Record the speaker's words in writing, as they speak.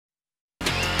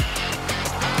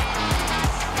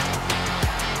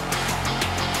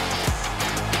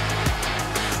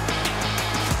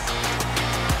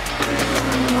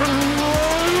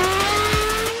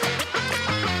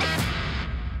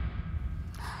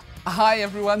Hi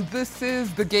everyone, this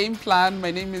is The Game Plan. My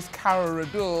name is Carol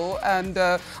Radul and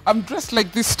I'm dressed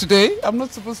like this today. I'm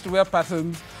not supposed to wear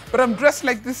patterns, but I'm dressed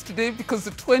like this today because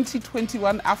the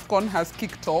 2021 AFCON has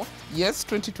kicked off. Yes,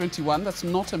 2021, that's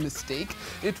not a mistake.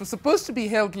 It was supposed to be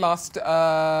held last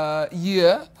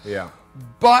year. Yeah.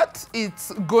 But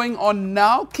it's going on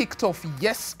now, kicked off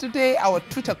yesterday. Our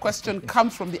Twitter question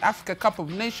comes from the Africa Cup of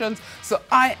Nations, so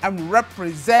I am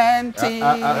representing...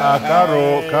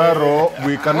 Caro,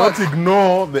 we cannot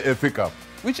ignore the FA Cup.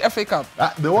 Which FA Cup?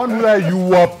 The one where you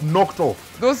were knocked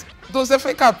off. Those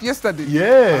FA Cup yesterday?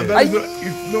 Yeah.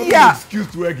 It's not an excuse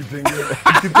to wear kitenge.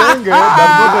 Kitenge does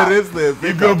not erase the FA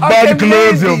If Cup. you're bad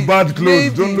clothes, maybe, you're bad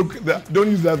clothes. maybe.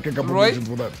 Don't use the Africa Cup of Right. Nations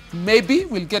for that. Maybe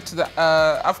we'll get to the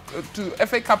to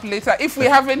FA Cup later if we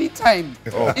have any time.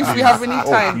 If we have any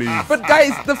time. please. But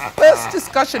guys, the first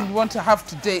discussion we want to have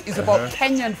today is about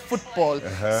Kenyan football.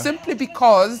 Simply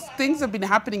because things have been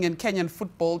happening in Kenyan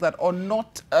football that are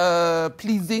not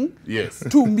pleasing Yes.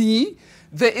 to me.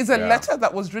 There is a letter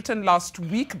that was written last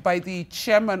week by the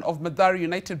chairman of Mathare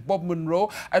United, Bob Monroe,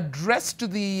 addressed to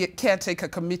the caretaker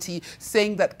committee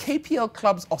saying that KPL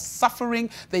clubs are suffering,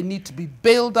 they need to be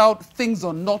bailed out, things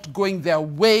are not going their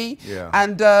way. Yeah.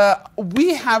 And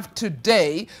we have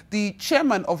today the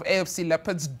chairman of AFC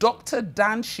Leopards, Dr.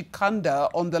 Dan Shikanda,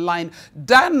 on the line.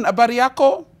 Dan, habari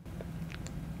yako?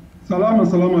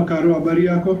 Salama, Karo, habari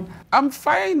yako? I'm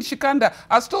fine, Shikanda.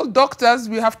 As told doctors,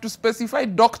 we have to specify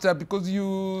doctor because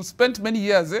you spent many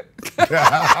years, eh?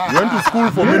 You went to school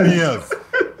for many years.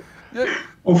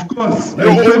 Of course,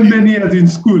 I spent many years in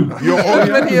school.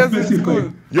 Many years in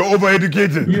school. You're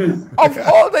overeducated. Yes. Of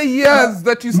all the years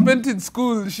that you spent in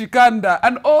school, Shikanda,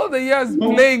 and all the years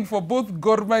playing for both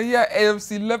Gor Mahia,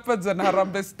 AFC Leopards and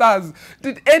Harambee Stars,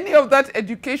 did any of that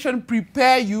education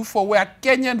prepare you for where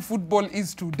Kenyan football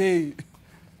is today?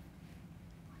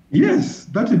 Yes,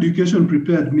 that education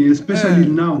prepared me, especially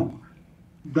now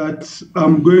that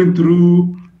I'm going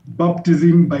through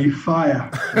baptism by fire.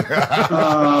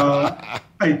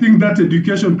 I think that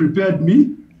education prepared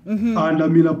me, and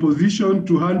I'm in a position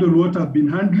to handle what I've been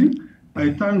handling.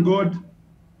 I thank God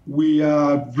we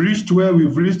have reached where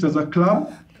we've reached as a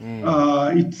club.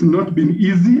 It's not been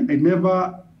easy. I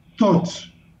never thought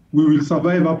we will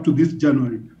survive up to this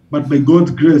January, but by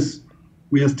God's grace,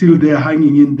 we are still there,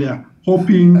 hanging in there,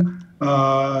 hoping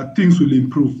things will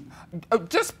improve.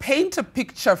 Just paint a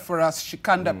picture for us,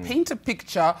 Shikanda. Paint a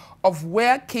picture of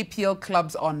where KPL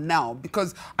clubs are now,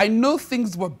 because I know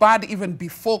things were bad even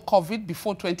before COVID,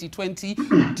 before 2020.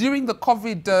 During the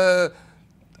COVID,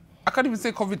 I can't even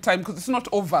say COVID time because it's not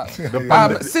over.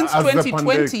 Since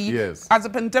 2020, as the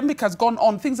pandemic has gone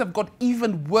on, things have got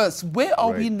even worse. Where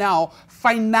are we now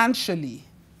financially?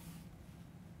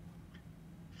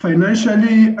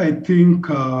 Financially, I think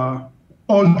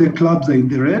all the clubs are in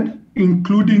the red,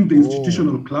 including the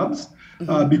institutional clubs,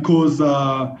 because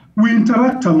we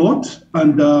interact a lot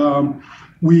and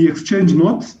we exchange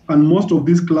notes, and most of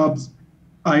these clubs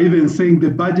are even saying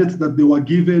the budgets that they were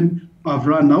given have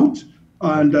run out.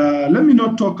 And let me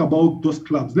not talk about those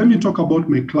clubs. Let me talk about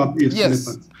my club, AFC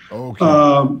Leopards.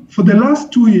 Okay. For the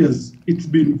last 2 years, it's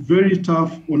been very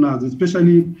tough on us,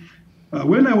 especially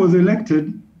when I was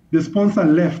elected, the sponsor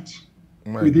left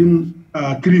within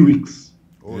 3 weeks.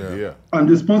 Yeah. And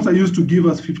the sponsor used to give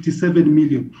us 57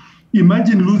 million.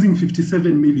 Imagine losing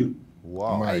 57 million.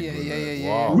 Wow.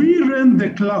 Wow. We ran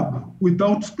the club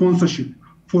without sponsorship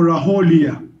for a whole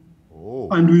year.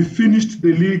 And we finished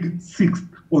the league 6th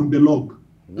on the log.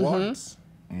 What?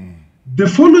 The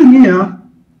following year,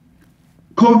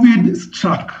 COVID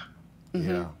struck.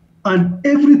 And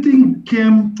everything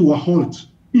came to a halt,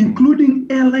 including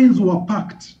airlines were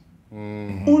packed.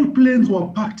 All planes were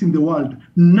packed in the world.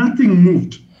 Nothing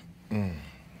moved.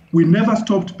 We never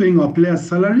stopped paying our players'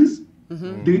 salaries.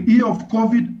 The year of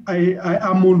COVID, I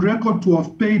am on record to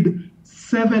have paid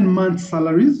 7 months'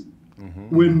 salaries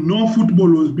when no football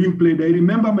was being played. I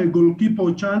remember my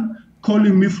goalkeeper, Chan,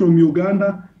 calling me from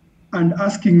Uganda and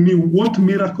asking me, what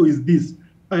miracle is this?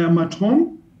 I am at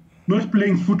home, not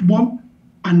playing football,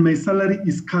 and my salary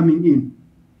is coming in.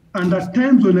 And at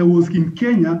times when I was in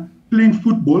Kenya playing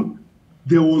football,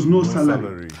 there was no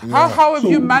salary. How have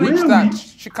you managed that,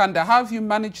 Shikanda? How have you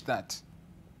managed that?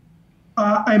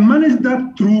 I managed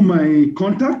that through my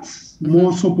contacts,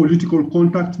 more so political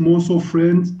contacts, more so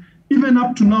friends. Even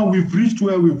up to now, we've reached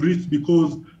where we've reached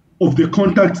because of the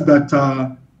contacts that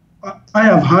I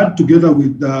have had together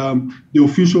with the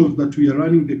officials that we are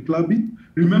running the club in.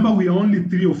 Remember, we are only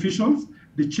 3 officials.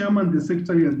 the chairman, the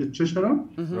secretary, and the treasurer.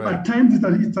 At times it's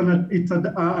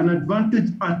an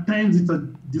advantage, at times it's a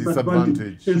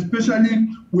disadvantage, especially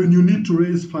when you need to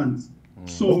raise funds.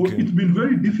 So it's been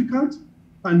very difficult,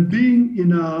 and being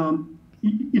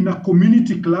in a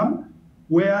community club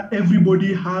where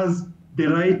everybody has the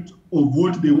right of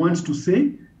what they want to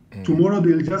say. Tomorrow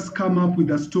they'll just come up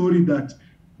with a story that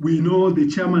we know the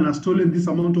chairman has stolen this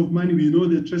amount of money, we know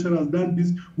the treasurer has done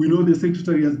this, we know the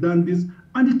secretary has done this,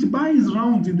 and it buys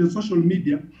rounds in the social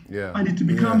media, and it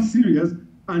becomes serious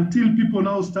until people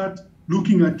now start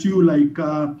looking at you like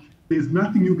there's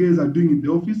nothing you guys are doing in the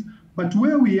office. But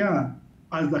where we are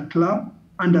as a club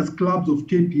and as clubs of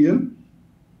KPL,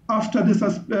 after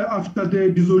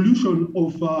the dissolution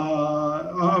of,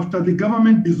 after the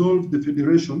government dissolved the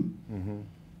federation,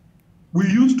 we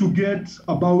used to get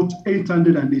about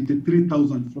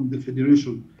 883,000 from the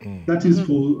federation. That is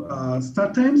for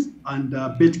Star Times and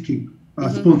BetKing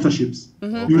sponsorships.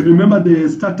 You remember the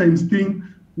Star Times thing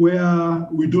where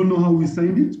we don't know how we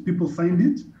signed it? People signed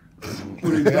it.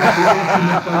 For example,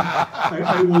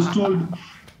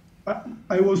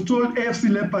 I was told AFC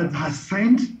Leopards has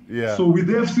signed. So with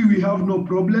AFC we have no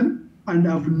problem, and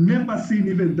I've never seen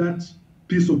even that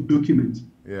piece of document.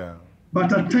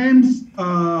 But at times,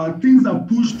 things are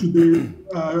pushed to the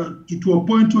to a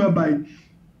point whereby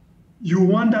you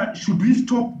wonder, should we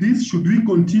stop this? Should we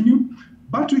continue?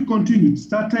 But we continued.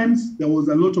 Star Times, there was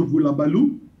a lot of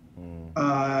hullabaloo.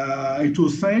 It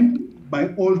was signed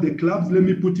by all the clubs. Let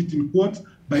me put it in quotes,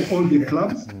 by all the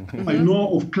clubs. I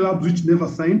know of clubs which never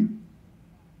signed.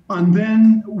 And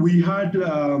then we had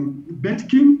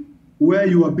BetKing, where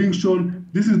you are being shown,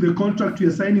 this is the contract you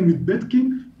are signing with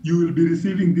BetKing. You will be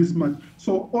receiving this much.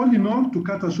 So all in all, to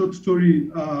cut a short story,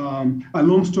 a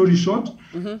long story short,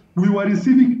 we were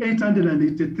receiving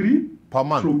 883 per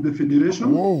month from the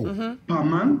federation per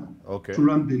month to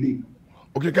run the league.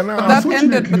 Okay, can I But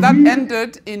that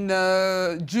ended in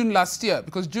June last year,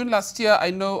 because June last year, I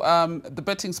know the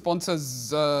betting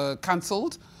sponsors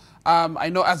cancelled. I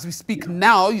know as we speak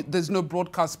now, there's no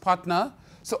broadcast partner.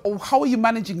 So how are you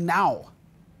managing now?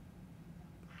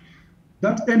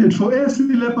 That ended. For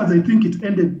AFC Leopards, I think it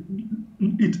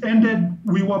ended,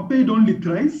 we were paid only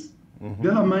thrice.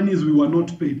 The other monies we were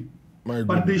not paid.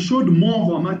 But they showed more of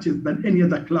our matches than any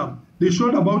other club. They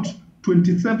showed about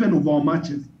 27 of our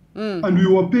matches. And we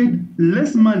were paid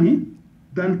less money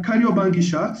than Kariobangi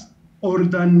Sharks or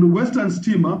than Western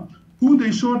Steamer, who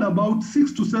they showed about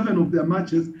 6 to 7 of their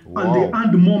matches, and they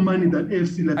earned more money than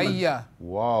AFC Leopards.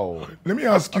 Wow. Let me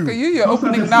ask you. Okay, you're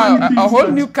opening now a whole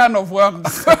new can of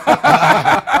worms.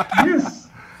 Yes.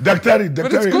 Doctor,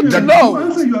 but it's good to know.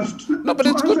 No, but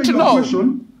it's good to know.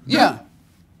 Question,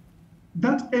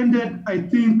 that ended, I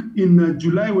think, in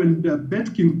July when the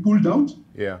BetKing pulled out.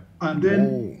 And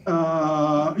then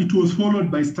it was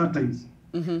followed by Star Times.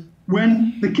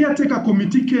 When the caretaker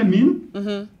committee came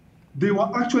in, they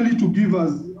were actually to give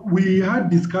us, we had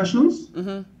discussions.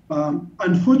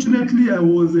 Unfortunately, I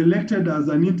was elected as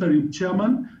an interim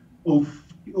chairman of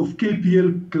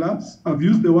KPL clubs. I've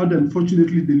used the word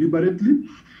unfortunately deliberately,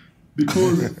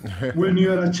 because when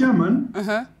you are a chairman,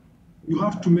 you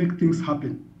have to make things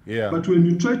happen. But when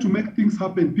you try to make things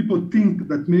happen, people think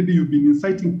that maybe you've been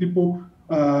inciting people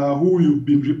who you've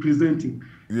been representing.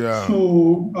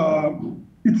 So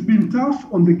it's been tough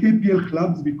on the KPL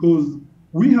clubs, because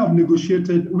we have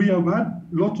negotiated, we have had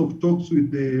lots of talks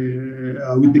with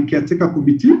the caretaker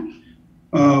committee.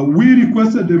 We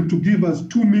requested them to give us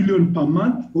 2 million per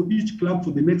month for each club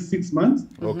for the next 6 months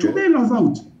to bail us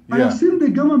out. I have seen the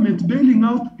government bailing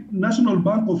out National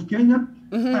Bank of Kenya.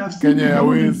 I have seen the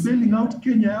government bailing out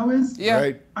Kenya Airways.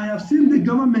 I have seen the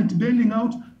government bailing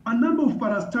out a number of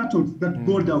parastatals that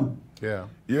go down.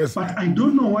 But I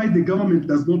don't know why the government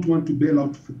does not want to bail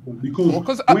out football,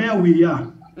 because where we are.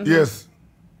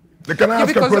 Can I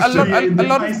ask a question? A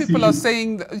lot of people are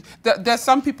saying that there's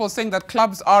some people saying that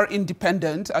clubs are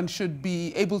independent and should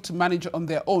be able to manage on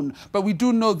their own. But we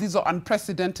do know these are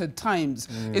unprecedented times.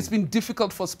 It's been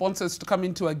difficult for sponsors to come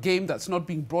into a game that's not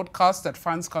being broadcast, that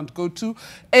fans can't go to.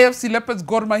 AFC Leopards,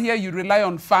 Gor Mahia, you rely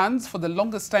on fans. For the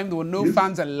longest time, there were no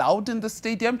fans allowed in the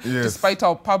stadium, despite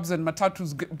our pubs and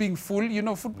matatus being full. You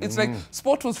know, it's like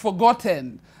sport was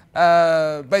forgotten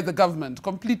by the government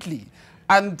completely.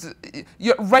 And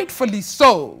rightfully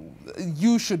so,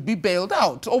 you should be bailed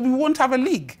out, or we won't have a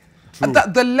league.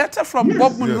 The letter from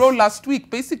Bob Munro last week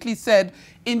basically said,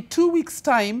 in 2 weeks'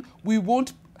 time, we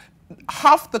won't,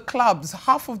 half the clubs,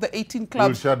 half of the 18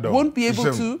 clubs won't be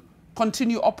able to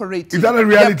continue operating. Is that a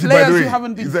reality, by the way?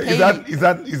 Haven't been is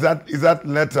that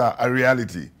letter a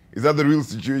reality? Is that the real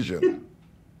situation?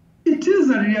 It is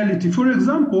a reality. For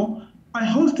example, I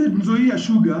hosted Nzoia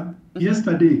Sugar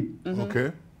yesterday.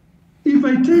 If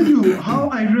I tell you how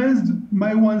I raised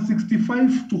my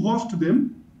 165 to host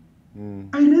them,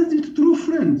 I raised it through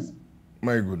friends.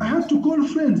 My I goodness. had to call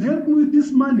friends, help me with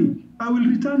this money. I will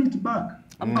return it back.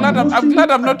 I'm glad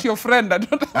I'm not your friend. I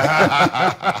don't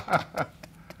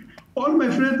All my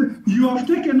friends, you have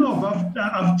taken off.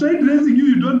 I've tried raising you,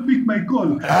 you don't pick my call.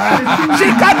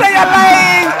 Shikanda, you're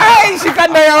lying! Hey,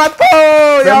 Shikanda, you're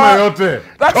Sema yote.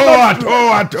 That's Toa, not true.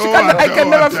 toa, Shikanda, I can toa,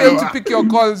 never fail toa. to pick your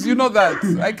calls. You know that.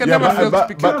 I can never fail to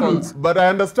pick your calls. But I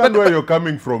understand where you're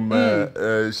coming from,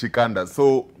 Shikanda.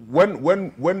 So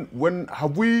when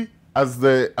have we, as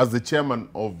the chairman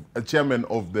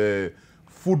of the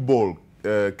football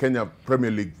Kenya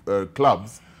Premier League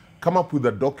clubs, come up with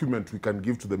a document we can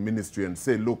give to the ministry and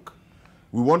say, look,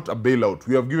 we want a bailout.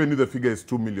 We have given you the figure is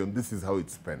 2 million. This is how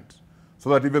it's spent.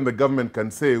 So that even the government can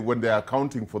say when they are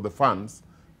accounting for the funds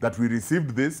that we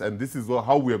received this and this is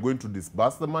how we are going to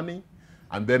disburse the money.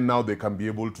 And then now they can be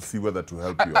able to see whether to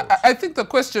help you out. I think the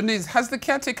question is, has the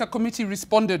caretaker committee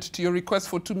responded to your request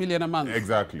for 2 million a month?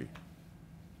 Exactly.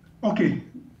 Okay,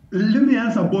 let me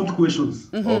answer both questions.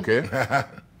 Okay.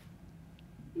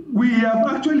 We have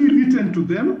actually written to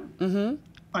them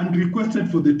and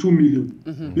requested for the 2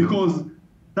 million because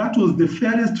that was the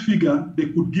fairest figure they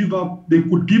could give up. They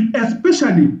could give,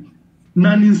 especially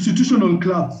non-institutional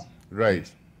clubs. Right.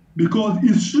 Because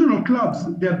institutional clubs,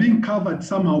 they're being covered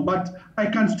somehow, but I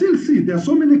can still see there are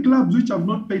so many clubs which have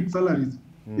not paid salaries,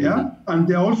 yeah, and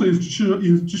they are also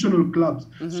institutional clubs.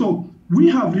 So we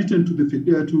have written to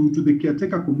the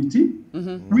caretaker committee.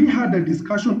 We had a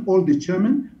discussion, all the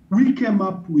chairmen. We came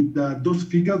up with those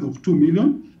figures of 2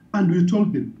 million, and we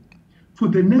told them for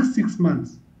the next 6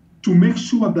 months to make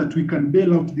sure that we can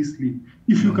bail out this league.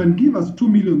 If you can give us 2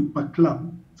 million per club,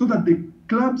 so that the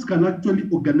clubs can actually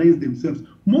organize themselves,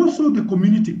 more so the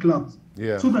community clubs.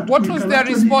 Yeah. So that What we was can their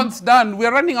actually... response, Dan?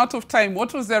 We're running out of time.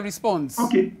 What was their response?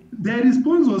 Okay, their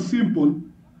response was simple.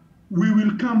 We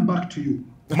will come back to you.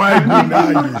 My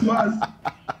Back to us,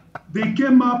 they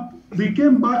came back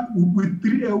with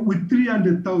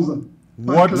 300,000.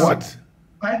 What?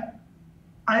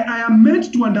 I am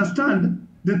meant to understand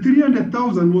the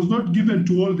 300,000 was not given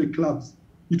to all the clubs.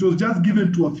 It was just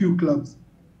given to a few clubs.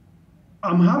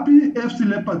 I'm happy AFC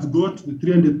Leopards got the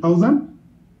 300,000,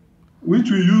 which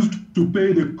we used to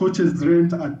pay the coach's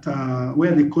rent at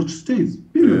where the coach stays.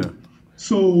 Period. Yeah.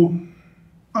 So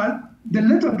the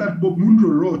letter that Bob Mundro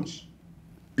wrote,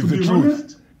 to be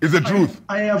honest, It's the truth.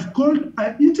 I have called,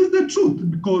 it is the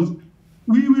truth, because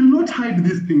we will not hide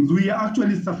these things. We are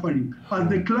actually suffering. As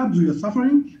the clubs, we are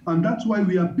suffering, and that's why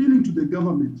we are appealing to the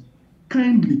government,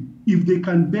 kindly, if they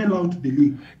can bail out the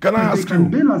league. Can I ask If they can you?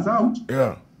 bail us out,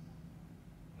 Yeah.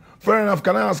 Fair enough.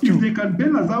 Can I ask if you? they can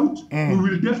bail us out, we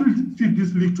will definitely see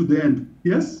this league to the end.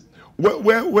 Yes?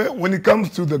 When it comes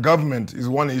to the government is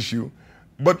one issue,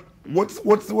 but what's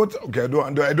okay,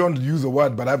 I don't use the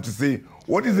word, but I have to say,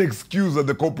 what is the excuse that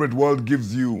the corporate world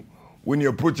gives you when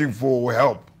you're approaching for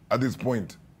help at this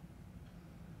point?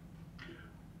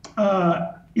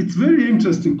 It's very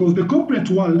interesting because the corporate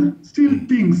world still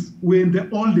thinks we're in the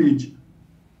old age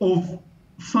of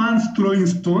fans throwing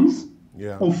stones,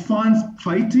 Yeah. of fans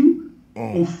fighting,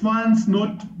 of fans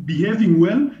not behaving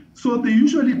well. So they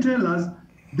usually tell us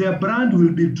their brand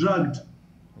will be dragged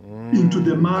into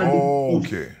the mud of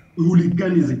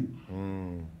hooliganism.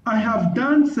 I have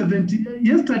done 70,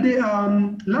 yesterday,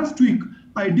 last week,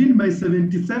 I did my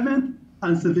 77th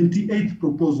and 78th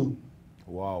proposal.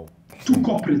 Wow. To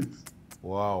corporates.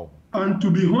 Wow. And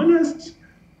to be honest,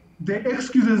 the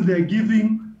excuses they're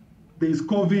giving, there's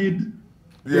COVID,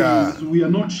 we are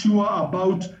not sure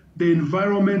about the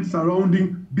environment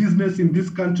surrounding business in this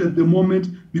country at the moment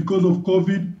because of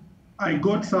COVID. I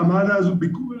got some others,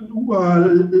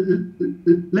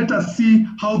 let us see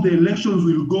how the elections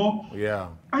will go. Yeah.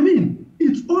 I mean,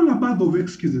 it's all about those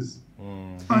excuses.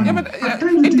 Yeah, but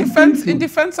in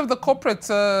defense of the corporates,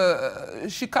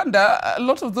 Shikanda, a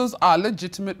lot of those are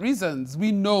legitimate reasons.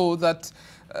 We know that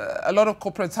a lot of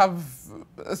corporates have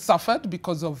suffered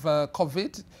because of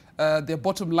COVID. Their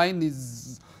bottom line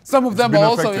is, some of them are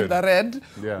also in the red.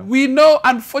 Yeah. We know,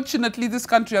 unfortunately, this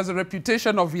country has a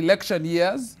reputation of election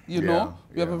years. You know,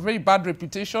 we have a very bad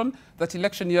reputation that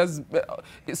election years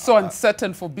is so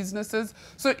uncertain for businesses.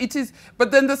 So it is,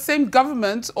 but then the same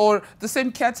government or the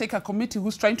same caretaker committee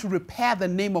who's trying to repair the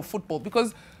name of football,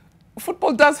 because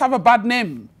football does have a bad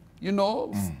name. You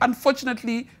know,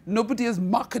 unfortunately, nobody has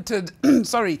marketed,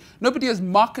 nobody has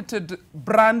marketed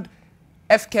brand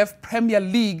FKF Premier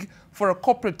League for a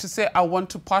corporate to say, I want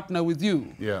to partner with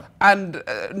you. Yeah. And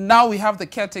now we have the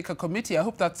caretaker committee. I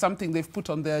hope that's something they've put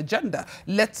on their agenda.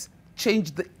 Let's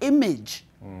change the image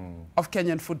of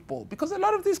Kenyan football. Because a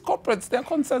lot of these corporates, their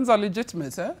concerns are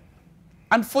legitimate,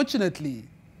 unfortunately.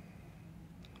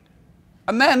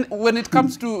 And then when it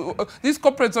comes to, these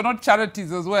corporates are not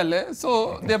charities as well,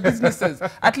 so they're businesses.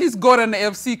 At least God and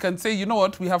AFC can say, you know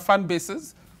what, we have fan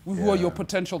bases who are your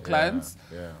potential clients.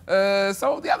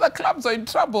 So the other clubs are in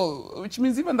trouble, which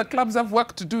means even the clubs have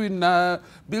work to do in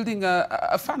building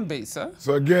a fan base.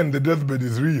 So again, the deathbed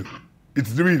is real.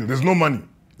 It's real. There's no money.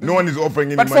 No one is offering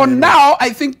any money. But for now, I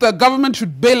think the government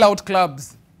should bail out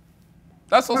clubs.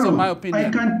 That's also my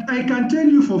opinion. I can tell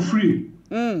you for free.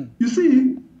 You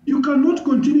see, you cannot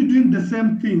continue doing the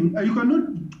same thing. You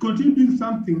cannot continue doing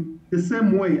something the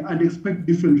same way and expect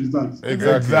different results.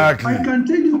 Exactly. I can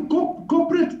tell you,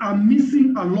 corporates are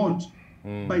missing a lot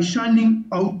by shining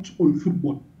out on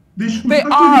football. They should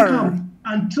actually come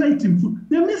and try it in football.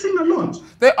 They're missing a lot.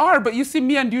 They are, but you see,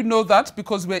 me and you know that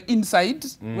because we're inside.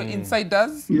 We're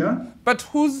insiders. Yeah. But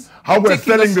who's how we're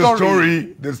taking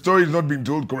selling the story is not being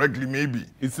told correctly, maybe.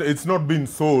 It's not being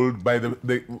sold by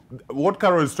what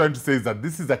Carol is trying to say is that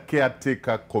this is a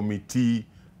caretaker committee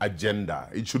agenda.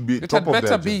 It should be top of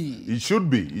the agenda. It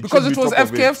should be. Because it was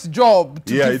FKF's job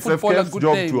to give football a good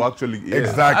name. It's FKF's job to actually...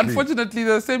 Exactly. Unfortunately,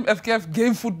 the same FKF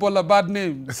gave football a bad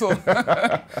name. So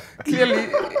clearly,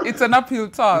 it's an uphill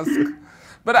task.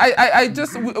 But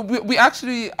we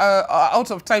actually are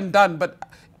out of time done. But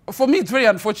for me, it's very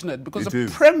unfortunate because the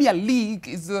Premier League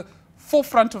is the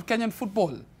forefront of Kenyan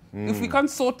football. If we can't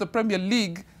sort the Premier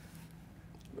League,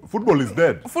 football is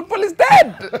dead. Football is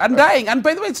dead and dying. And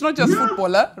by the way, it's not just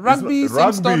football. Rugby,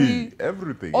 same story.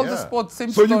 Everything. All the sports,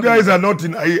 same story. So you guys are not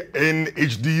in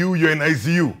HDU, you're in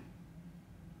ICU.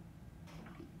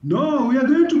 No, we are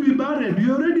going to be buried. We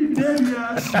are already there. We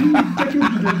are being taken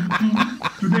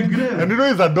to the grave. And you know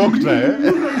he's a doctor,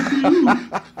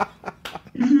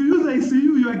 If you use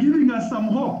ICU, you are giving us some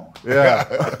hope. Yeah.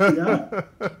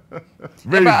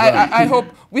 I hope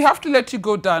we have to let you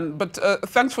go, Dan. But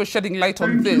thanks for shedding light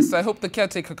on this. I hope the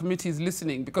caretaker committee is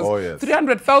listening because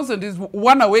 300,000 is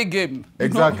one away game.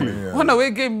 Exactly. One away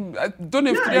game. I don't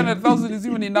know if 300,000 is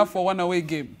even enough for one away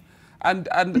game. And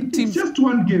teams. It's just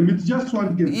one game. It's just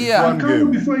one game. Yeah.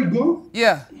 Before I go,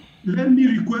 let me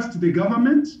request the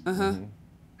government.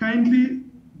 Kindly,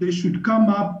 they should come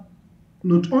up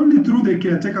not only through the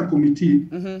caretaker committee,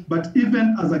 but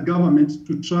even as a government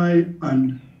to try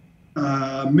and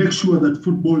make sure that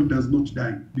football does not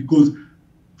die. Because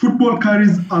football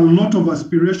carries a lot of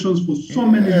aspirations for so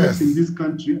many youth in this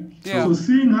country. So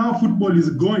seeing how football is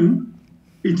going,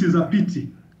 it is a pity.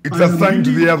 It's a sign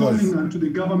to the others. Calling on to the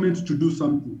government to do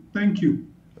something. Thank you.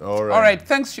 All right. All right.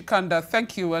 Thanks, Shikanda.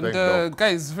 Thank you. And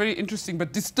guys, very interesting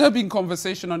but disturbing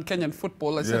conversation on Kenyan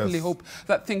football. I certainly hope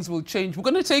that things will change. We're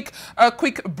going to take a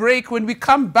quick break. When we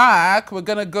come back, we're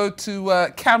going to go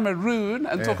to Cameroon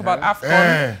and talk about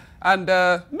AFCON. And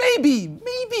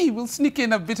maybe we'll sneak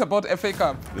in a bit about FA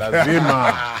Cup.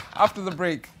 Lazima. After the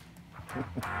break.